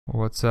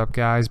What's up,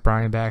 guys?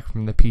 Brian back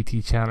from the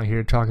PT channel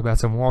here to talk about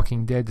some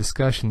Walking Dead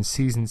discussion.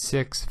 Season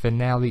 6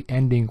 finale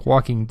ending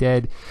Walking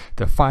Dead.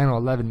 The final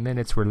 11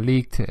 minutes were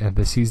leaked of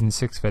the Season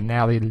 6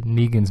 finale,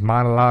 Negan's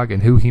monologue,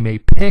 and who he may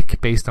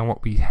pick based on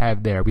what we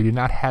have there. We do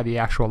not have the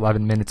actual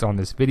 11 minutes on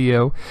this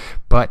video,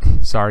 but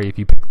sorry if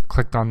you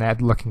clicked on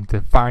that looking to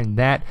find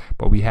that,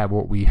 but we have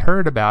what we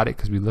heard about it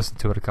because we listened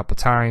to it a couple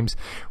times,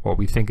 what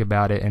we think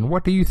about it, and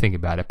what do you think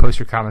about it? Post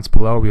your comments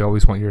below. We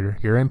always want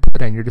your input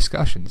and your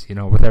discussions,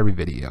 with every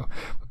video.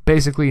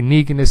 Basically,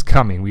 Negan is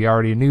coming. We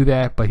already knew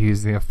that, but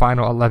he's in the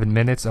final 11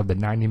 minutes of the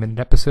 90-minute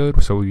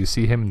episode, so you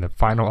see him in the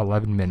final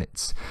 11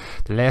 minutes.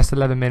 The last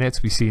 11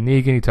 minutes, we see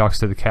Negan. He talks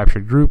to the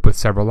captured group with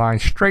several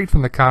lines straight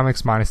from the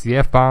comics, minus the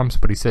F-bombs,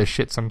 but he says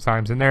shit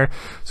sometimes in there.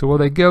 So will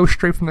they go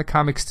straight from the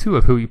comics, too,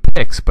 of who he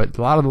picks? But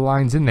a lot of the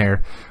lines in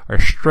there are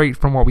straight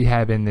from what we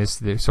have in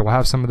this. So we'll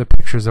have some of the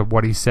pictures of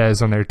what he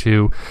says on there,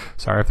 too.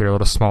 Sorry if they're a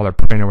little smaller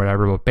print or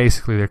whatever, but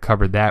basically they're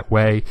covered that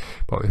way.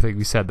 But I think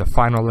we said the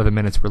final 11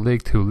 minutes were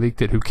leaked. Who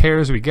leaked it? Who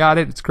cares? We got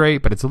it. It's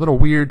great, but it's a little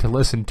weird to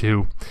listen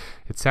to.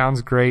 It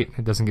sounds great.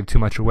 It doesn't give too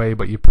much away,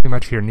 but you pretty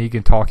much hear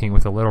Negan talking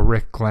with a little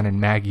Rick, Glenn, and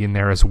Maggie in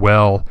there as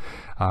well.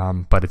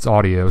 But it's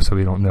audio, so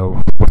we don't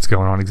know what's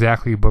going on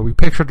exactly. But we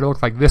pictured it to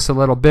look like this a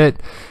little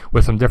bit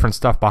with some different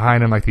stuff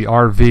behind him, like the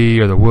RV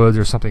or the woods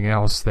or something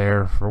else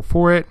there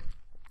for it.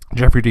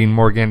 Jeffrey Dean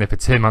Morgan, if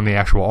it's him on the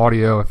actual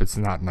audio, if it's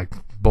not like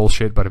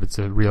bullshit, but if it's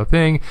a real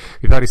thing.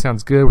 We thought he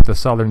sounds good with a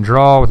southern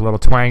drawl with a little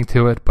twang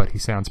to it, but he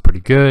sounds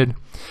pretty good.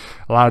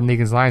 A lot of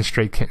Negan's lines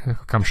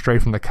come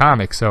straight from the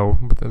comic, so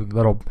with a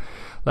little,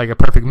 like a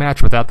perfect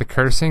match without the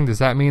cursing. Does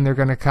that mean they're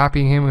going to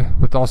copy him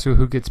with also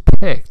who gets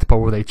picked? But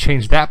will they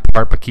change that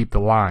part but keep the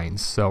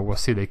lines? So we'll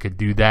see. They could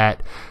do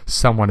that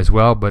someone as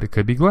well, but it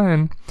could be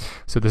Glenn.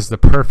 So this is the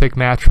perfect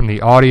match from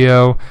the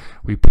audio.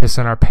 We piss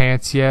in our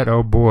pants yet?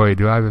 Oh boy,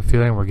 do I have a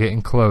feeling we're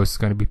getting close. It's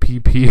going to be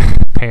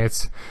PP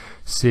Pants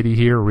City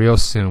here real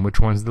soon. Which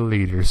one's the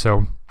leader?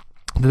 So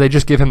did they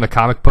just give him the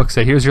comic book,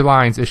 say, here's your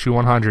lines, issue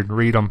 100,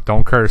 read them,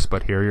 don't curse,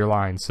 but here are your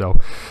lines. So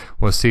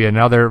we'll see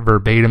another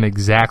verbatim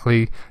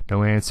exactly,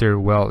 no answer.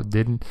 Well,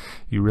 didn't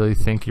you really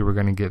think you were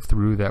going to get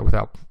through that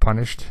without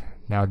punished?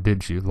 Now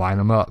did you? Line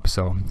them up.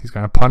 So he's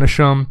going to punish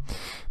them.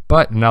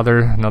 But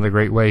another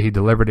great way he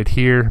delivered it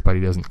here, but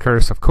he doesn't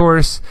curse, of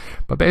course.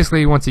 But basically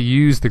he wants to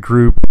use the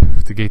group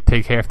to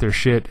take half their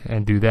shit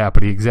and do that.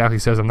 But he exactly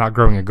says, I'm not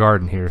growing a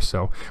garden here.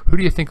 So who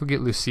do you think will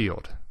get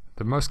Lucille'd?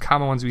 The most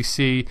common ones we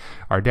see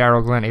are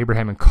Daryl, Glenn,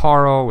 Abraham, and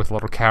Carl, with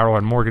little Carol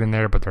and Morgan in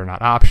there, but they're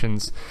not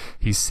options.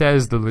 He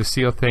says the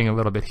Lucille thing a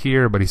little bit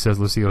here, but he says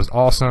Lucille's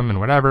awesome and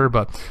whatever,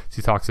 but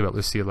he talks about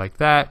Lucille like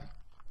that.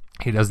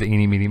 He does the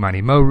eeny, meeny,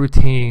 miny, mo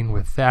routine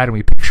with that, and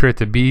we picture it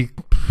to be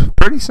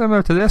pretty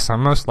similar to this.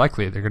 Most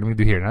likely they're going to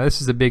do here. Now,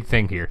 this is a big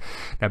thing here.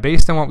 Now,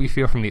 based on what we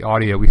feel from the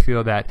audio, we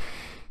feel that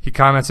he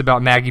comments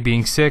about Maggie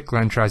being sick.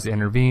 Glenn tries to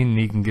intervene.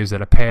 Negan gives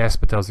it a pass,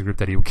 but tells the group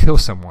that he will kill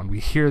someone. We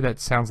hear that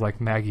sounds like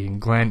Maggie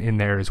and Glenn in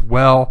there as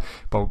well.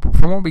 But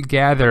from what we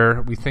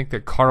gather, we think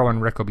that Carl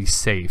and Rick will be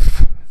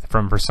safe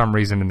for some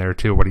reason in there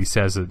too, what he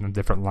says in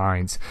different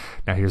lines.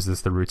 Now here's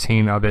the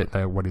routine of it,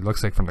 what he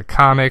looks like from the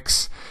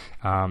comics.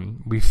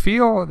 We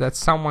feel that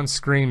someone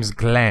screams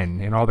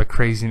Glenn and all the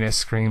craziness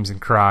screams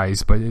and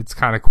cries, but it's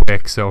kind of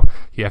quick, so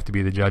you have to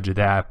be the judge of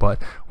that. But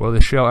will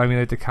the show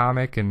emulate the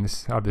comic and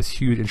have this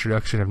huge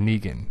introduction of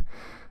Negan?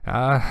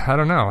 I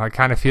don't know. I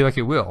kind of feel like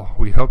it will.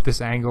 We hope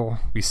this angle,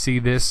 we see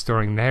this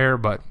during there,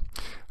 but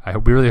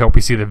we really hope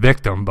we see the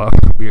victim, but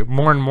we're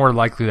more and more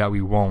likely that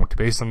we won't.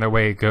 Based on the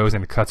way it goes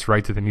and it cuts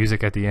right to the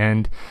music at the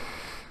end,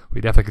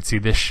 we definitely could see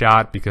this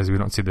shot because we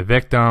don't see the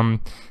victim.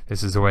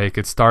 This is the way it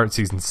could start,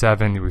 Season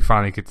 7. We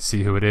finally get to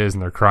see who it is,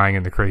 and they're crying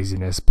in the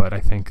craziness, but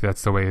I think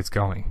that's the way it's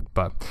going.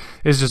 But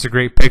it's just a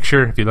great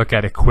picture. If you look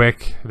at it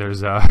quick,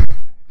 there's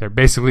they're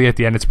basically at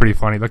the end, it's pretty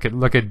funny. Look at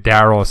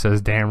Daryl,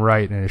 says damn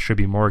right, and it should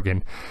be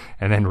Morgan,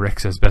 and then Rick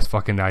says best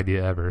fucking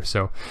idea ever.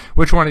 So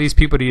which one of these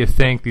people do you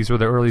think? These were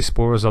the early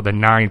spoilers of the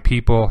 9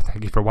 people.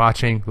 Thank you for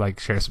watching. Like,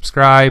 share,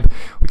 subscribe.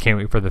 We can't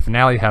wait for the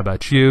finale. How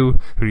about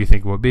you? Who do you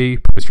think it will be?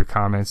 Post your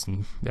comments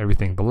and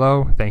everything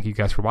below. Thank you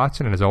guys for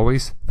watching, and as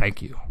always,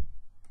 thank you.